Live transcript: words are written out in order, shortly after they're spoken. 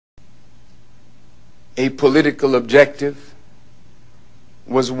a political objective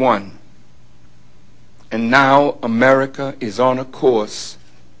was won. And now America is on a course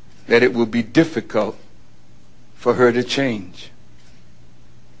that it will be difficult for her to change.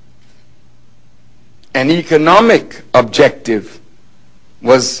 An economic objective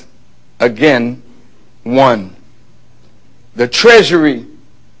was again won. The treasury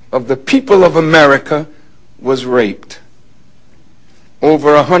of the people of America was raped.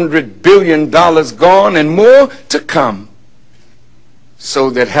 Over $100 billion gone and more to come, so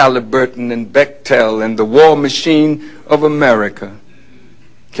that Halliburton and Bechtel and the war machine of America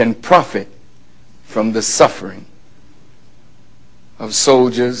can profit from the suffering of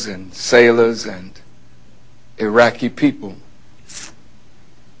soldiers and sailors and Iraqi people.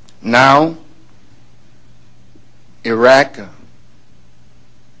 Now, Iraq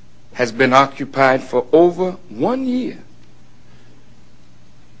has been occupied for over 1 year,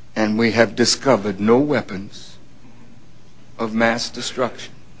 and we have discovered no weapons of mass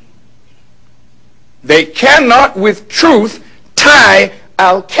destruction. They cannot with truth tie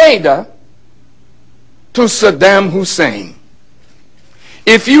Al-Qaeda to Saddam Hussein.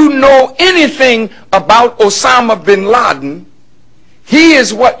 If you know anything about Osama bin Laden, he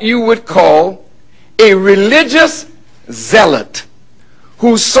is what you would call a religious zealot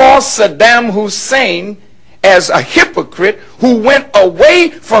who saw Saddam Hussein as a hypocrite who went away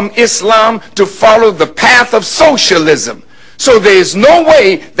from Islam to follow the path of socialism. So there is no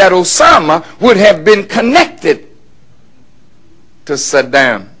way that Osama would have been connected to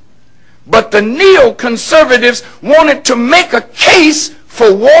Saddam. But the neoconservatives wanted to make a case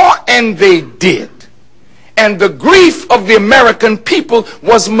for war, and they did. And the grief of the American people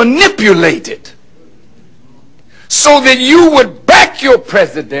was manipulated so that you would back your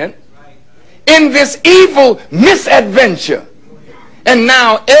president in this evil misadventure. And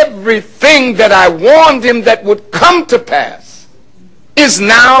now everything that I warned him that would come to pass is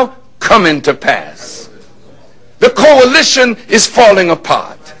now coming to pass. The coalition is falling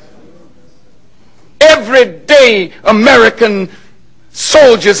apart. Every day American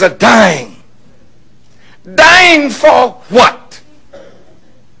soldiers are dying. Dying for what?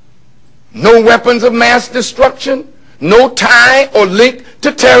 No weapons of mass destruction, no tie or link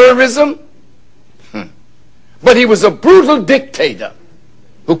to terrorism. But he was a brutal dictator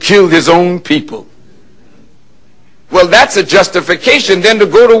who killed his own people. Well, that's a justification then to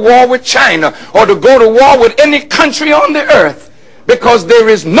go to war with China or to go to war with any country on the earth, because there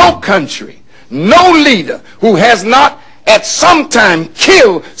is no country, no leader who has not at some time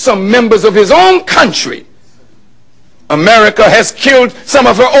killed some members of his own country. America has killed some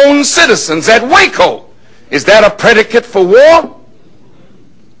of her own citizens at Waco. Is that a predicate for war?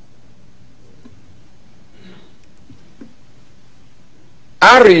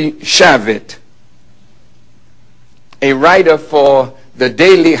 Ari Shavit, a writer for the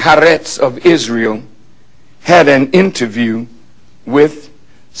Daily Haaretz of Israel, had an interview with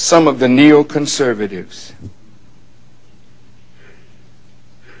some of the neoconservatives.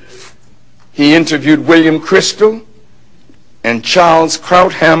 He interviewed William Crystal and Charles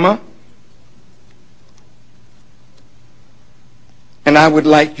Krauthammer, and I would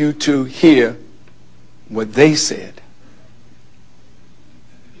like you to hear what they said.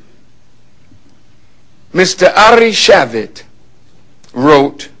 Mr. Ari Shavit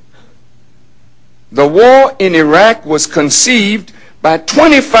wrote, "The war in Iraq was conceived by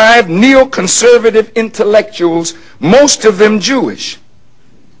 25 neoconservative intellectuals, most of them Jewish,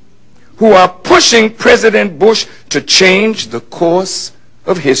 who are pushing President Bush to change the course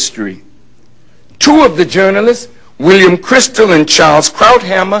of history. Two of the journalists, William Crystal and Charles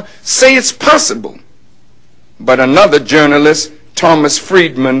Krauthammer, say it's possible. But another journalist, Thomas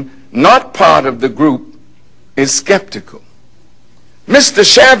Friedman, not part of the group, is skeptical." Mr.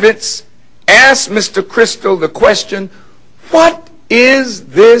 Shavitz asked Mr. Crystal the question, what is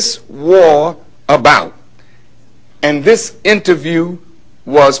this war about? And this interview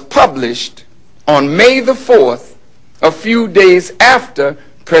was published on May the 4th, a few days after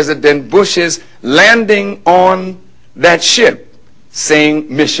President Bush's landing on that ship,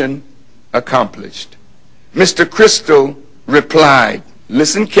 saying mission accomplished. Mr. Crystal replied,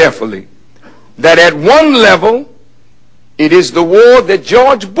 listen carefully, that at one level, it is the war that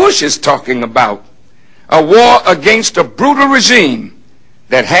George Bush is talking about, a war against a brutal regime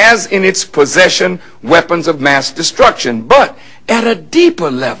that has in its possession weapons of mass destruction. But at a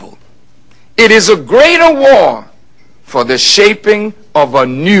deeper level, it is a greater war for the shaping of a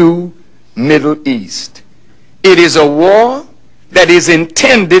new Middle East. It is a war that is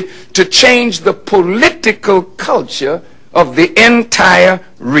intended to change the political culture of the entire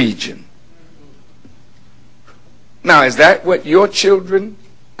region. Now, is that what your children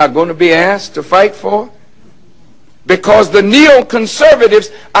are going to be asked to fight for? Because the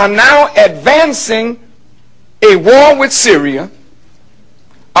neoconservatives are now advancing a war with Syria,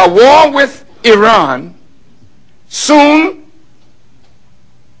 a war with Iran, soon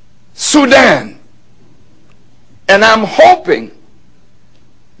Sudan. And I'm hoping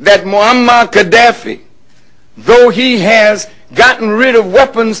that Muammar Gaddafi, though he has gotten rid of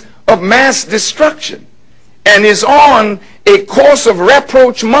weapons of mass destruction and is on a course of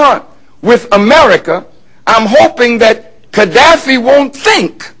rapprochement with America, I'm hoping that Gaddafi won't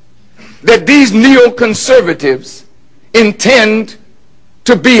think that these neoconservatives intend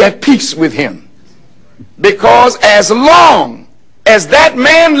to be at peace with him. Because as long as that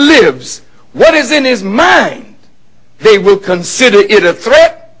man lives, what is in his mind, they will consider it a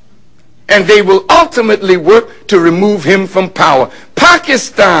threat, and they will ultimately work to remove him from power.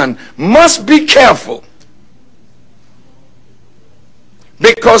 Pakistan must be careful,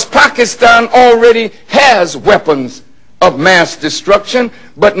 because Pakistan already has weapons of mass destruction,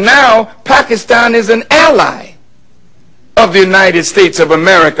 but now Pakistan is an ally of the United States of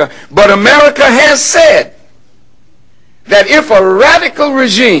America. But America has said that if a radical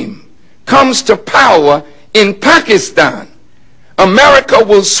regime comes to power in Pakistan, America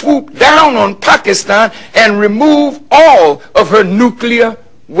will swoop down on Pakistan and remove all of her nuclear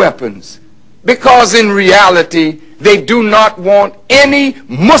weapons. Because in reality, they do not want any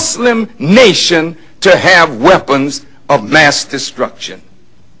Muslim nation to have weapons of mass destruction.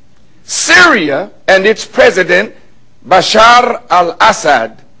 Syria and its president, Bashar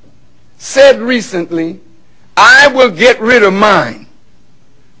al-Assad, said recently, "I will get rid of mine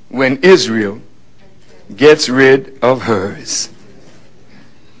when Israel gets rid of hers."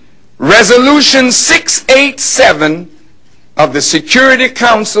 Resolution 687 of the Security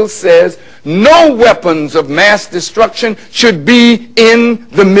Council says no weapons of mass destruction should be in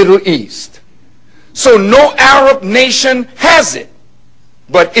the Middle East. So no Arab nation has it,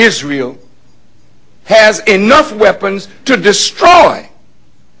 but Israel has enough weapons to destroy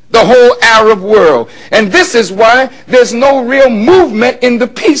the whole Arab world. And this is why there's no real movement in the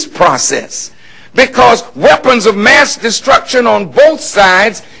peace process, because weapons of mass destruction on both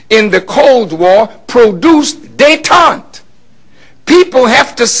sides in the Cold War produced détente. People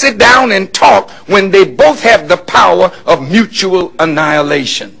have to sit down and talk when they both have the power of mutual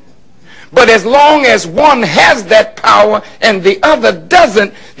annihilation. But as long as one has that power and the other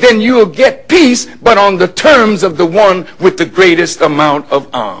doesn't, then you'll get peace, but on the terms of the one with the greatest amount of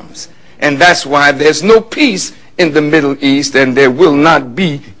arms. And that's why there's no peace in the Middle East, and there will not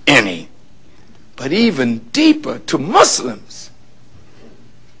be any. But even deeper to Muslims,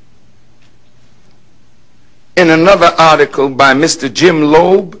 in another article by Mr. Jim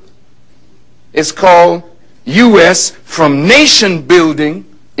Loeb, it's called U.S. from Nation Building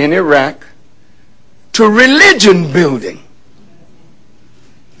in Iraq to Religion Building.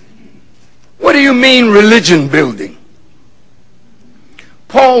 What do you mean religion building?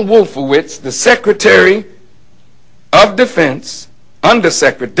 Paul Wolfowitz, the Secretary of Defense,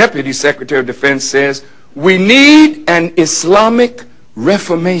 Deputy Secretary of Defense, says we need an Islamic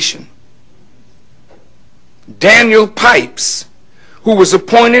Reformation. Daniel Pipes, who was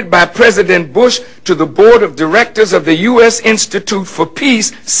appointed by President Bush to the board of directors of the U.S. Institute for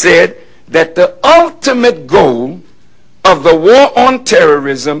Peace, said that the ultimate goal of the war on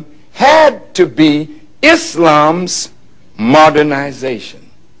terrorism had to be Islam's modernization.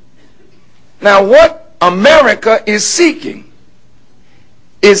 Now, what America is seeking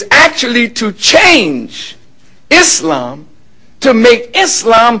is actually to change Islam to make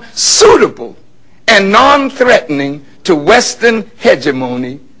Islam suitable and non-threatening to Western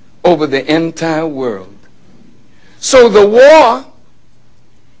hegemony over the entire world. So the war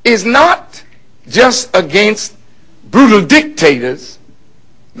is not just against brutal dictators.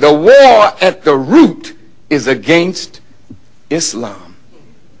 The war at the root is against Islam.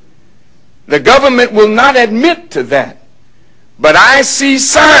 The government will not admit to that, but I see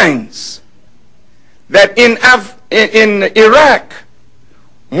signs that in Iraq,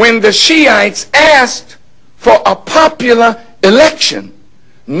 when the Shiites asked for a popular election,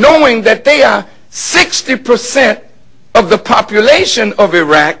 knowing that they are 60% of the population of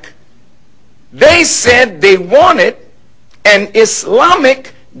Iraq, they said they wanted an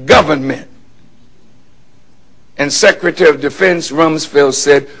Islamic government. And Secretary of Defense Rumsfeld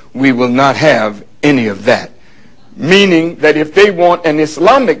said, we will not have any of that. Meaning that if they want an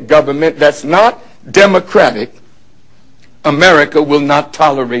Islamic government that's not democratic, America will not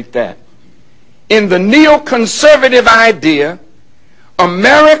tolerate that. In the neoconservative idea,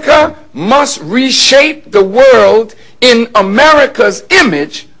 America must reshape the world in America's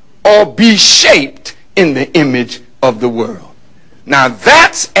image or be shaped in the image of the world. Now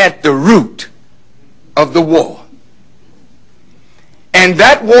that's at the root of the war. And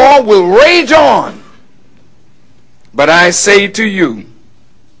that war will rage on. But I say to you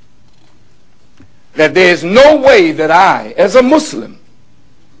that there is no way that I, as a Muslim,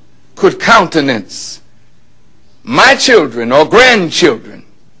 could countenance my children or grandchildren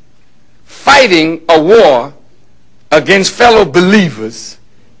fighting a war against fellow believers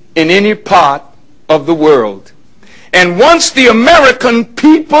in any part of the world. And once the American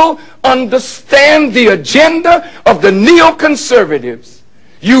people understand the agenda of the neoconservatives,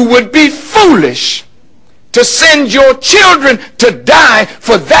 you would be foolish to send your children to die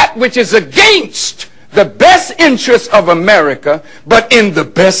for that which is against the best interest of America, but in the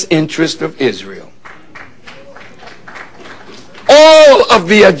best interest of Israel. All of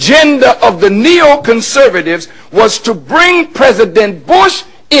the agenda of the neoconservatives was to bring President Bush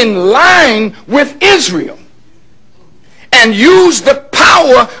in line with Israel and use the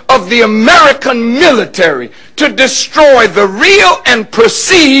power of the American military to destroy the real and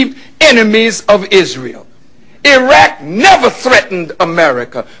perceived enemies of Israel. Iraq never threatened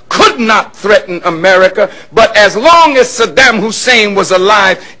America, could not threaten America, but as long as Saddam Hussein was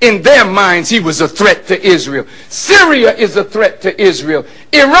alive, in their minds he was a threat to Israel. Syria is a threat to Israel.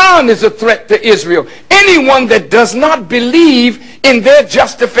 Iran is a threat to Israel. Anyone that does not believe in their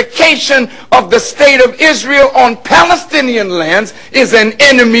justification of the state of Israel on Palestinian lands is an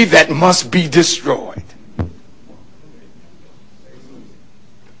enemy that must be destroyed.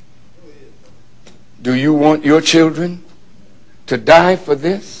 Do you want your children to die for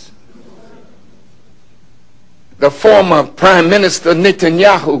this? The former Prime Minister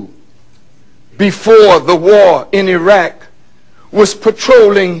Netanyahu, before the war in Iraq, was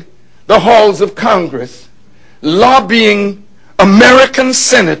patrolling the halls of Congress, lobbying American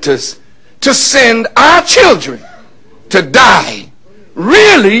senators to send our children to die,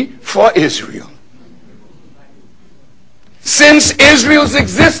 really, for Israel. Since Israel's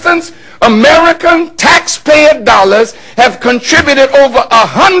existence, American taxpayer dollars have contributed over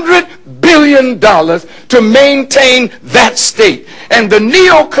 $100 billion to maintain that state. And the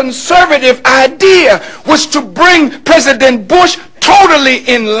neoconservative idea was to bring President Bush totally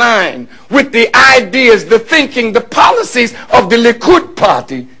in line with the ideas, the thinking, the policies of the Likud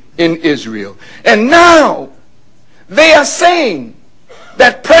party in Israel. And now they are saying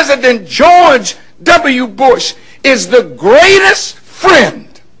that President George W. Bush is the greatest friend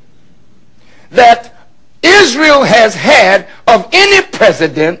that Israel has had of any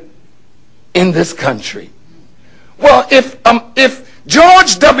president in this country. Well, if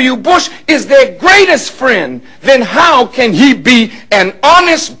George W. Bush is their greatest friend, then how can he be an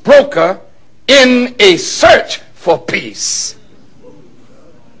honest broker in a search for peace?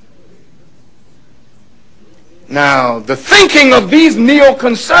 Now, the thinking of these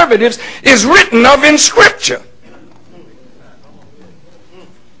neoconservatives is written of in Scripture.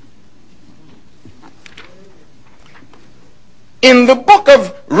 In the book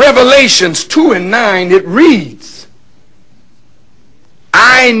of Revelations 2 and 9, it reads,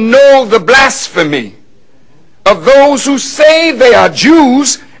 I know the blasphemy of those who say they are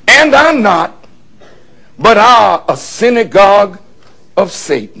Jews and are not, but are a synagogue of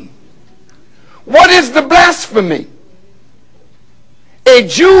Satan. What is the blasphemy? A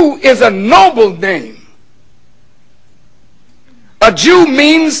Jew is a noble name. A Jew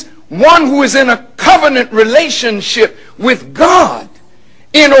means one who is in a covenant relationship with God,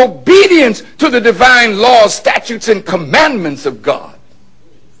 in obedience to the divine laws, statutes, and commandments of God.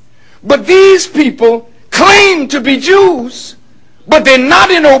 But these people claim to be Jews, but they're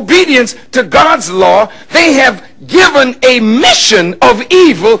not in obedience to God's law. They have given a mission of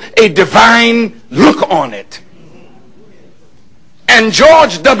evil a divine look on it. And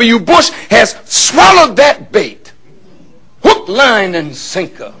George W. Bush has swallowed that bait, hook, line, and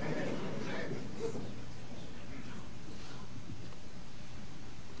sinker.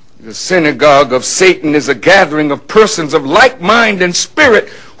 The synagogue of Satan is a gathering of persons of like mind and spirit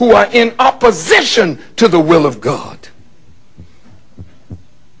who are in opposition to the will of God.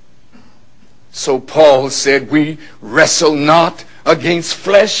 So Paul said, we wrestle not against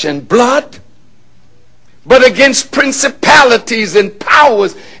flesh and blood, but against principalities and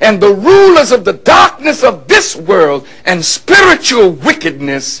powers and the rulers of the darkness of this world and spiritual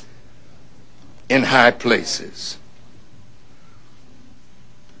wickedness in high places.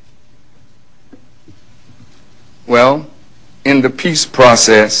 Well, in the peace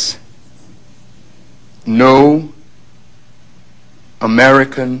process, no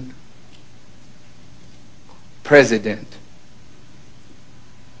American president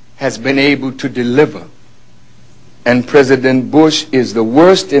has been able to deliver. And President Bush is the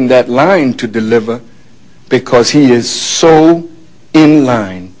worst in that line to deliver because he is so in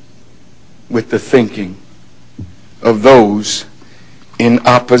line with the thinking of those in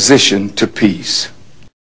opposition to peace.